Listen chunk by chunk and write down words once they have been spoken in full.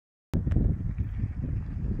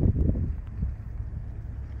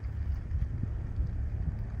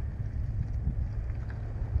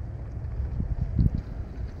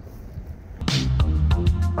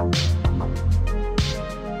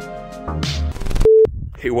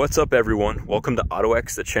Hey, what's up everyone? Welcome to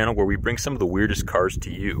Ottoex, the channel where we bring some of the weirdest cars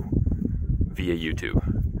to you via YouTube.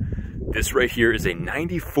 This right here is a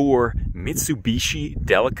 94 Mitsubishi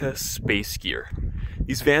Delica space gear.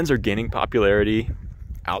 These vans are gaining popularity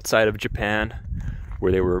outside of Japan,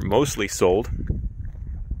 where they were mostly sold.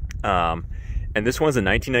 And this one's a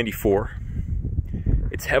 1994.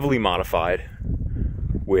 It's heavily modified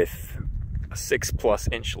with a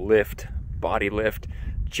 6+ inch lift, body lift,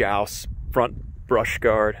 joust, front brush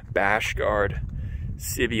guard, bash guard,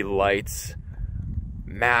 civvy lights,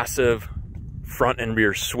 massive front and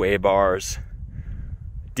rear sway bars,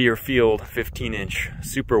 Deerfield 15-inch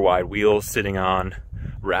super wide wheels sitting on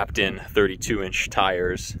wrapped in 32-inch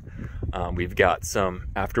tires. We've got some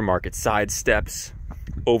aftermarket side steps,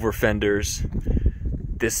 over fenders.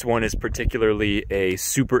 This one is particularly a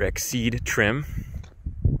Super Exceed trim,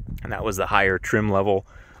 and that was the higher trim level.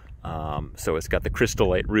 So it's got the Crystal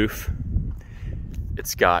Light roof.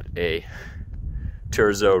 It's got a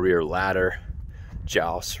Terzo rear ladder,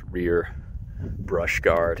 joust rear brush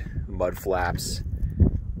guard, mud flaps,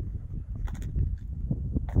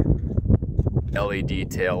 LED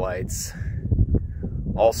taillights,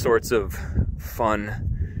 all sorts of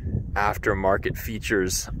fun aftermarket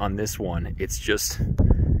features on this one. It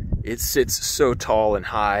sits so tall and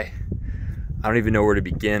high, I don't even know where to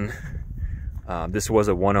begin. This was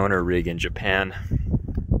a one-owner rig in Japan,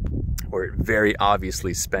 where it very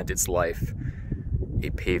obviously spent its life a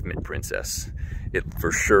pavement princess. It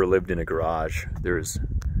for sure lived in a garage. There's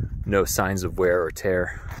no signs of wear or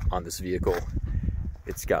tear on this vehicle.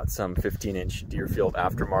 It's got some 15-inch Deerfield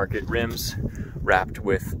aftermarket rims wrapped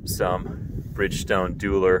with some Bridgestone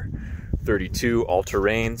Dueler 32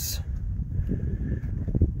 all-terrains.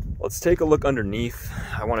 Let's take a look underneath.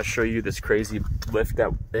 I want to show you this crazy lift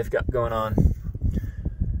that they've got going on.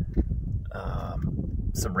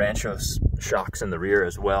 Some Rancho shocks in the rear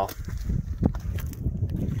as well.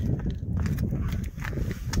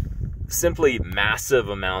 Simply massive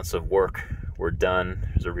amounts of work were done.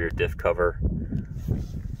 There's a rear diff cover.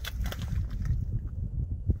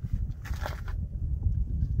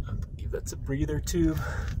 I believe that's a breather tube.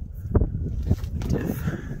 Diff.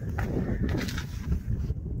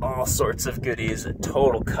 All sorts of goodies. A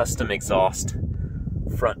total custom exhaust,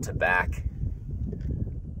 front to back.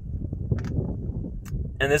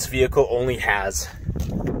 And this vehicle only has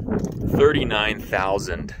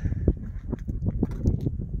 39,000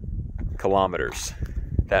 kilometers.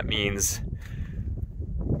 That means,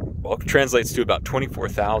 well, it translates to about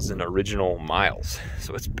 24,000 original miles.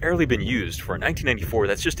 So it's barely been used for a 1994.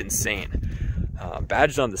 That's just insane.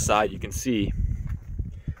 Badged on the side, you can see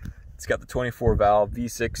it's got the 24 valve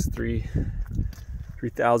V6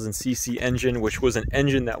 3000 cc engine, which was an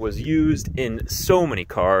engine that was used in so many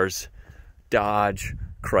cars. Dodge,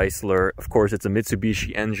 Chrysler, of course it's a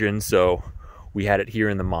Mitsubishi engine, so we had it here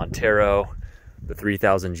in the Montero, the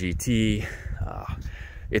 3000 GT.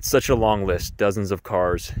 It's such a long list. Dozens of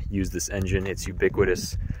cars use this engine. It's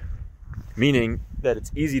ubiquitous, meaning that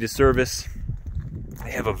it's easy to service.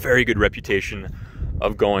 They have a very good reputation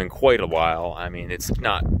of going quite a while. I mean, it's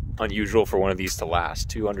not unusual for one of these to last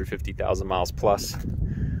 250,000 miles plus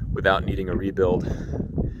without needing a rebuild.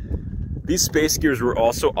 These space gears were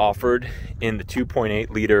also offered in the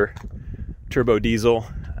 2.8 liter turbo diesel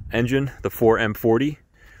engine, the 4M40,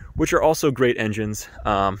 which are also great engines.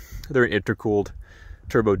 They're intercooled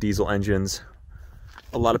turbo diesel engines.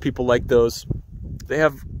 A lot of people like those. They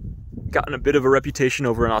have gotten a bit of a reputation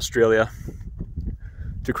over in Australia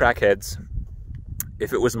to crackheads.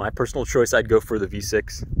 If it was my personal choice, I'd go for the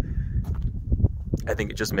V6. I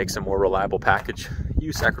think it just makes a more reliable package.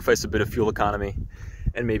 You sacrifice a bit of fuel economy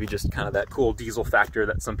and maybe just kind of that cool diesel factor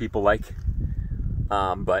that some people like.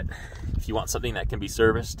 But if you want something that can be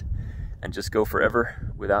serviced and just go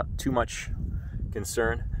forever without too much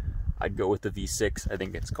concern, I'd go with the V6. I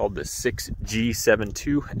think it's called the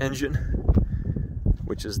 6G72 engine,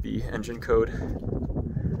 which is the engine code.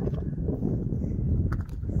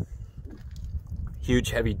 Huge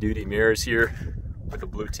heavy duty mirrors here with a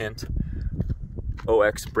blue tint.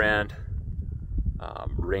 Ottoex brand.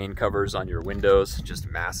 Rain covers on your windows, just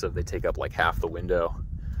massive. They take up like half the window.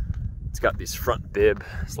 It's got this front bib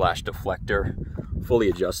slash deflector, fully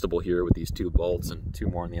adjustable here with these two bolts and two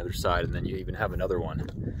more on the other side, and then you even have another one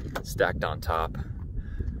stacked on top.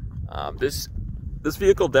 This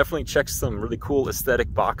vehicle definitely checks some really cool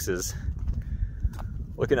aesthetic boxes.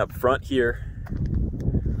 Looking up front here,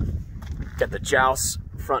 got the joust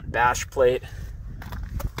front bash plate,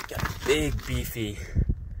 got a big beefy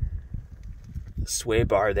sway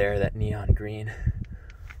bar there, that neon green.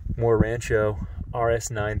 More Rancho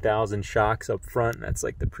RS 9000 shocks up front. That's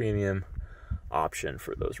like the premium option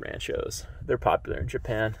for those ranchos. They're popular in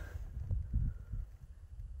Japan.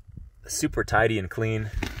 Super tidy and clean.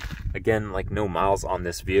 Again, like no miles on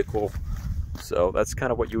this vehicle, so that's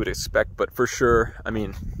kind of what you would expect. But for sure, I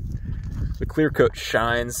mean, the clear coat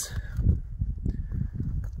shines.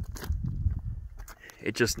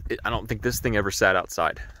 I don't think this thing ever sat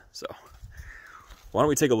outside. So why don't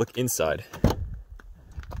we take a look inside?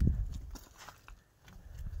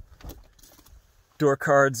 Door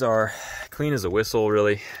cards are clean as a whistle,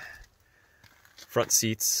 really. Front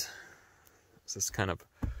seats, it's this kind of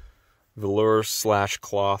velour slash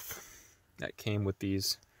cloth that came with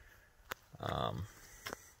these.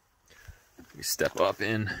 We step up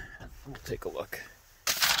in, we'll take a look.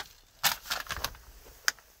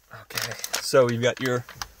 Okay, so you've got your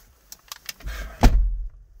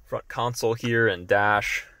front console here and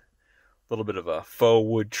dash, a little bit of a faux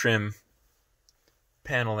wood trim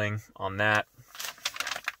paneling on that.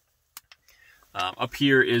 Up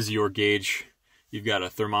here is your gauge. You've got a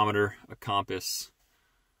thermometer, a compass,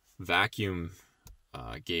 vacuum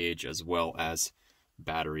gauge, as well as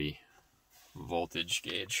battery voltage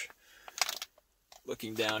gauge.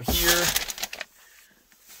 Looking down here,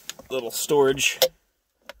 little storage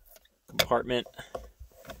compartment,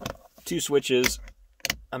 2 switches.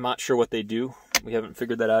 I'm not sure what they do. We haven't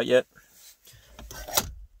figured that out yet.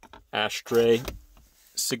 Ashtray,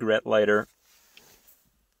 cigarette lighter.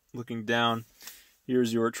 Looking down,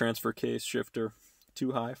 here's your transfer case shifter.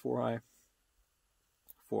 2 high, 4 high,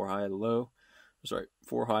 4 high, low. Sorry,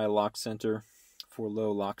 4 high lock center, 4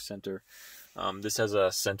 low lock center. This has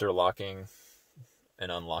a center locking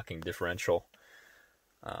and unlocking differential.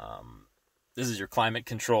 This is your climate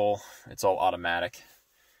control. It's all automatic.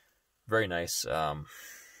 Very nice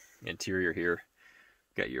interior here.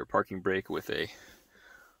 Got your parking brake with a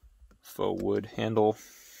faux wood handle.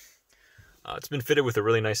 It's been fitted with a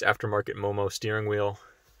really nice aftermarket Momo steering wheel.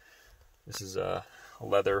 This is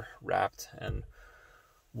leather wrapped and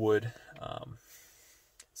wood.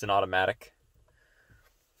 It's an automatic.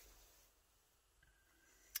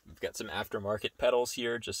 We've got some aftermarket pedals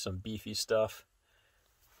here, just some beefy stuff.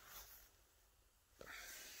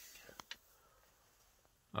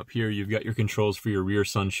 Up here you've got your controls for your rear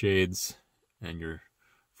sunshades and your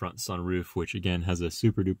front sunroof, which again has a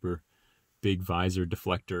super duper big visor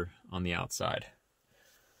deflector on the outside.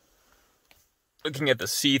 Looking at the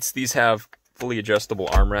seats, these have fully adjustable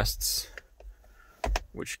armrests,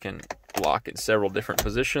 which can lock in several different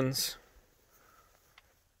positions.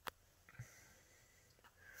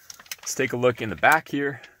 Let's take a look in the back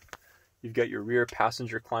here. You've got your rear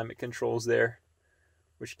passenger climate controls there,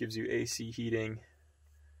 which gives you AC heating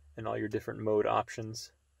and all your different mode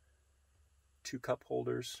options. 2 cup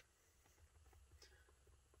holders.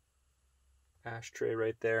 Ashtray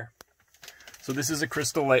right there. So this is a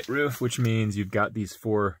crystal light roof, which means you've got these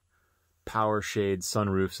 4 power shade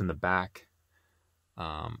sunroofs in the back.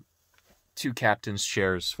 2 captain's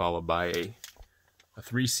chairs followed by a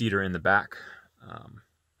 3-seater in the back.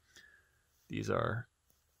 These are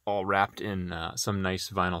all wrapped in some nice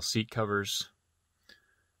vinyl seat covers.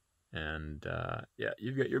 And yeah,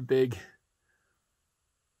 you've got your big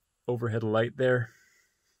overhead light there.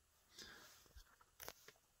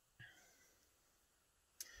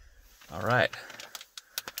 All right,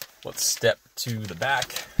 let's step to the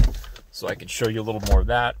back so I can show you a little more of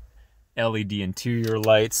that. LED interior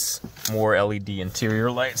lights, more LED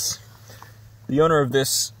interior lights. The owner of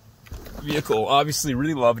this vehicle obviously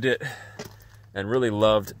really loved it and really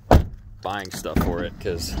loved buying stuff for it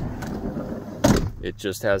because it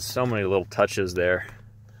just has so many little touches there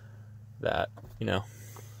that, you know,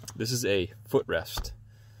 this is a footrest.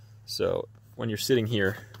 So when you're sitting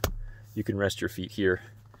here, you can rest your feet here.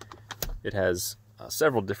 It has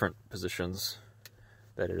several different positions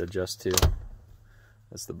that it adjusts to.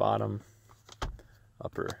 That's the bottom,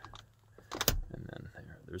 upper, and then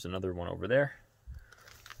there's another one over there.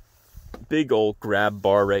 Big old grab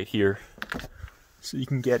bar right here, so you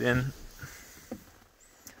can get in.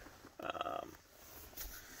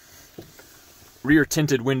 Rear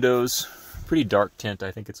tinted windows, pretty dark tint.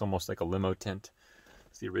 I think it's almost like a limo tint.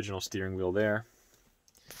 It's the original steering wheel there,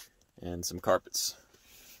 and some carpets.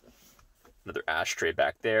 Another ashtray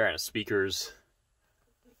back there and a speakers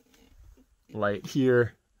light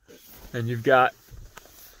here. And you've got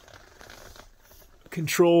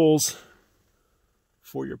controls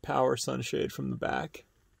for your power sunshade from the back.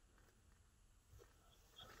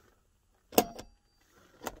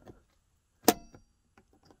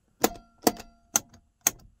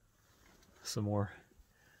 Some more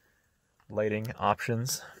lighting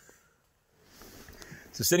options.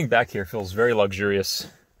 So sitting back here feels very luxurious.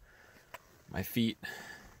 My feet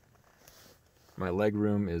My leg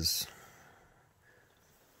room is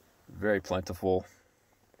very plentiful,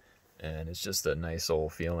 and it's just a nice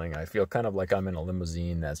old feeling. I feel kind of like I'm in a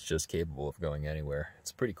limousine that's just capable of going anywhere. It's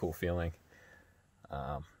a pretty cool feeling.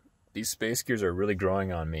 These space gears are really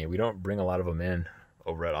growing on me. We don't bring a lot of them in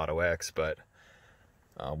over at Ottoex, but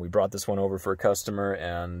we brought this one over for a customer,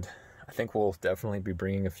 and I think we'll definitely be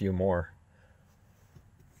bringing a few more.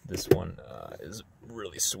 This one is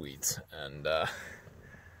really sweet, and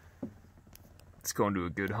it's going to a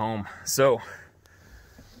good home. So,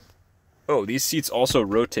 oh, these seats also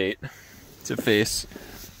rotate to face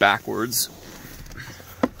backwards.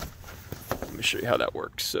 Let me show you how that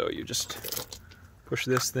works. So you just push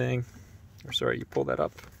this thing, or sorry, you pull that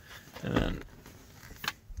up, and then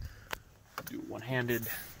do one-handed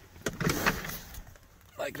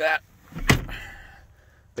like that.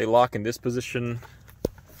 They lock in this position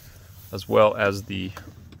as well as the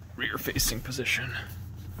rear-facing position.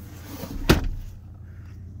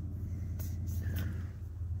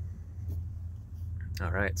 All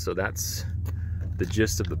right, so that's the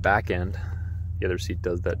gist of the back end. The other seat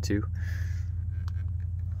does that too.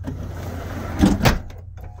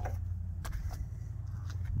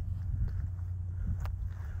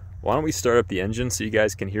 Why don't we start up the engine so you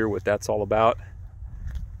guys can hear what that's all about?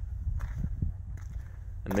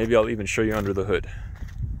 And maybe I'll even show you under the hood.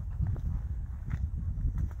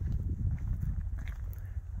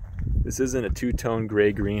 This isn't a two-tone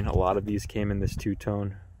gray-green. A lot of these came in this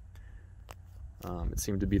two-tone. It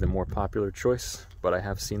seemed to be the more popular choice, but I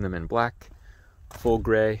have seen them in black, full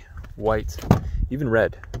gray, white, even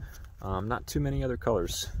red. Not too many other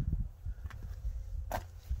colors.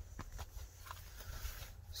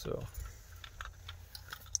 So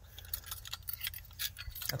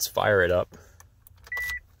let's fire it up.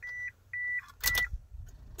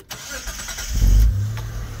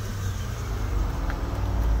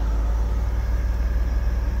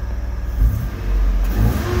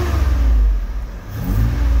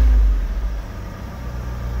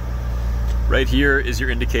 Right here is your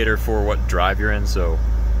indicator for what drive you're in. So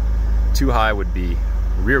too high would be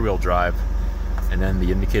rear wheel drive, and then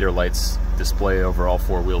the indicator lights display over all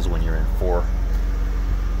four wheels when you're in 4.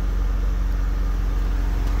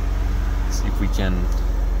 See if we can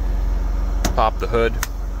pop the hood.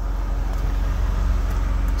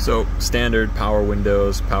 So standard power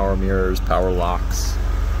windows, power mirrors, power locks,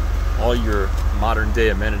 all your modern day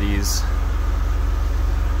amenities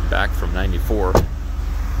back from '94.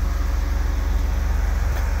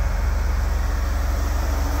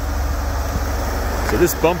 So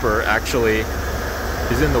this bumper actually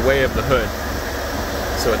is in the way of the hood.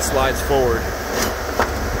 So it slides forward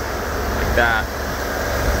like that,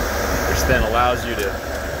 which then allows you to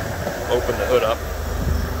open the hood up.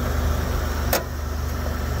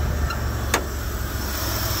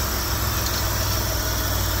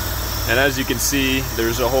 And as you can see,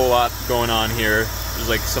 there's a whole lot going on here. There's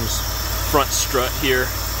like some front strut here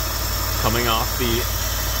coming off the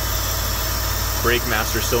brake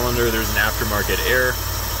master cylinder. There's an aftermarket air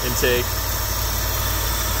intake,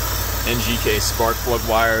 NGK spark plug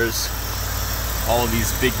wires, all of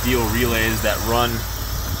these big deal relays that run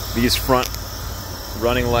these front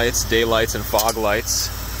running lights, daylights, and fog lights.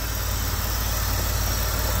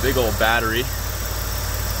 Big old battery.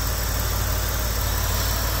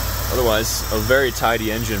 Otherwise, a very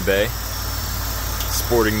tidy engine bay,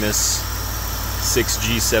 sporting this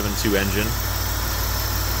 6G72 engine.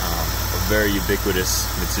 A very ubiquitous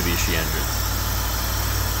Mitsubishi engine.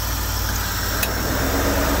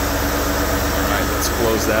 Alright, let's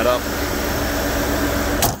close that up.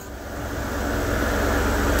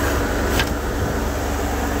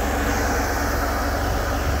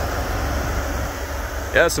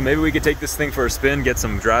 Yeah, so maybe we could take this thing for a spin, get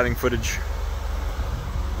some driving footage.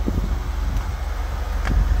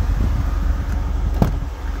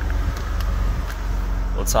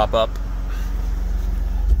 Let's hop up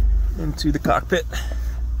into the cockpit.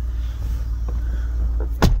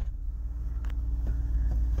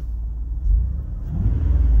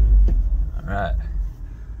 All right,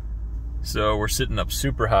 so we're sitting up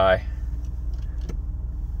super high,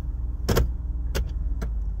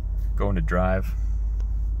 going to drive.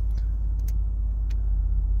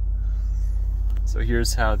 So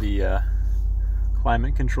here's how the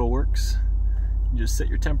climate control works. You just set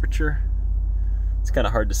your temperature. It's kind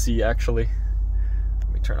of hard to see actually.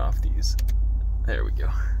 Let me turn off these. There we go.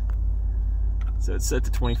 So it's set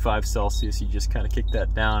to 25 Celsius. You just kind of kick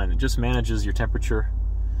that down and it just manages your temperature.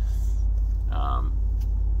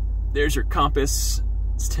 There's your compass.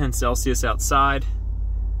 It's 10 Celsius outside.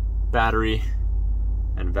 Battery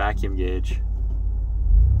and vacuum gauge.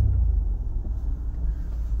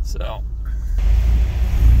 So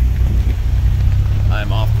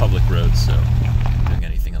I'm off public roads, so I'm not doing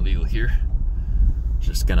anything illegal here.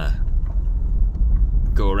 Just gonna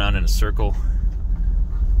go around in a circle,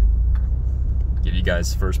 give you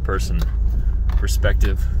guys first person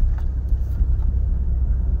perspective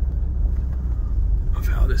of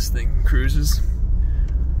how this thing cruises.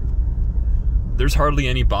 There's hardly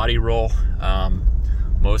any body roll,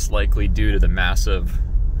 most likely due to the massive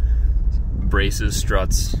braces,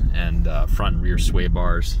 struts, and front and rear sway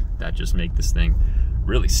bars that just make this thing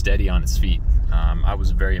really steady on its feet. I was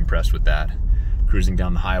very impressed with that. Cruising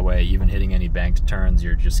down the highway, even hitting any banked turns,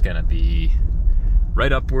 you're just gonna be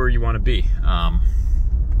right up where you want to be.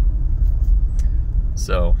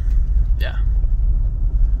 So, yeah.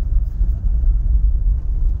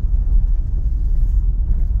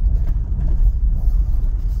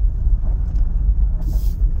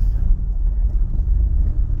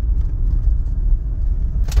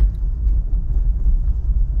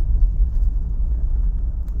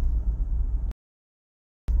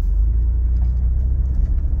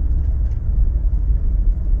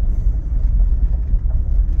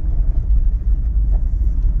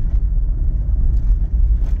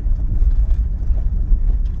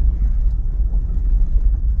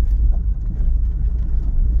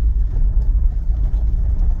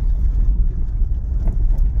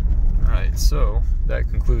 So that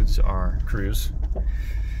concludes our cruise.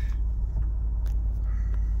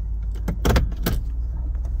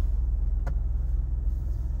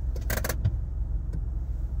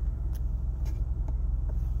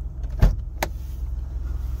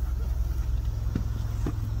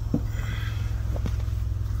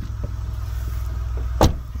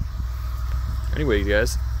 Anyway,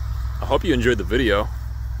 guys, I hope you enjoyed the video.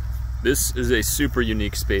 This is a super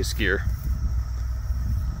unique space gear.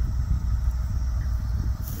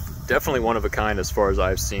 Definitely one of a kind as far as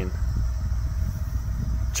I've seen.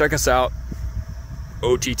 Check us out,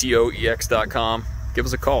 Ottoex.com. Give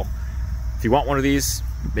us a call. If you want one of these,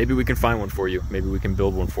 maybe we can find one for you. Maybe we can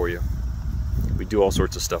build one for you. We do all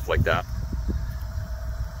sorts of stuff like that.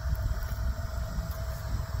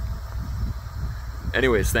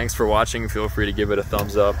 Anyways, thanks for watching. Feel free to give it a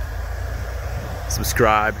thumbs up,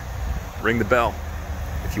 subscribe, ring the bell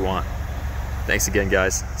if you want. Thanks again,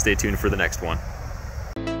 guys. Stay tuned for the next one.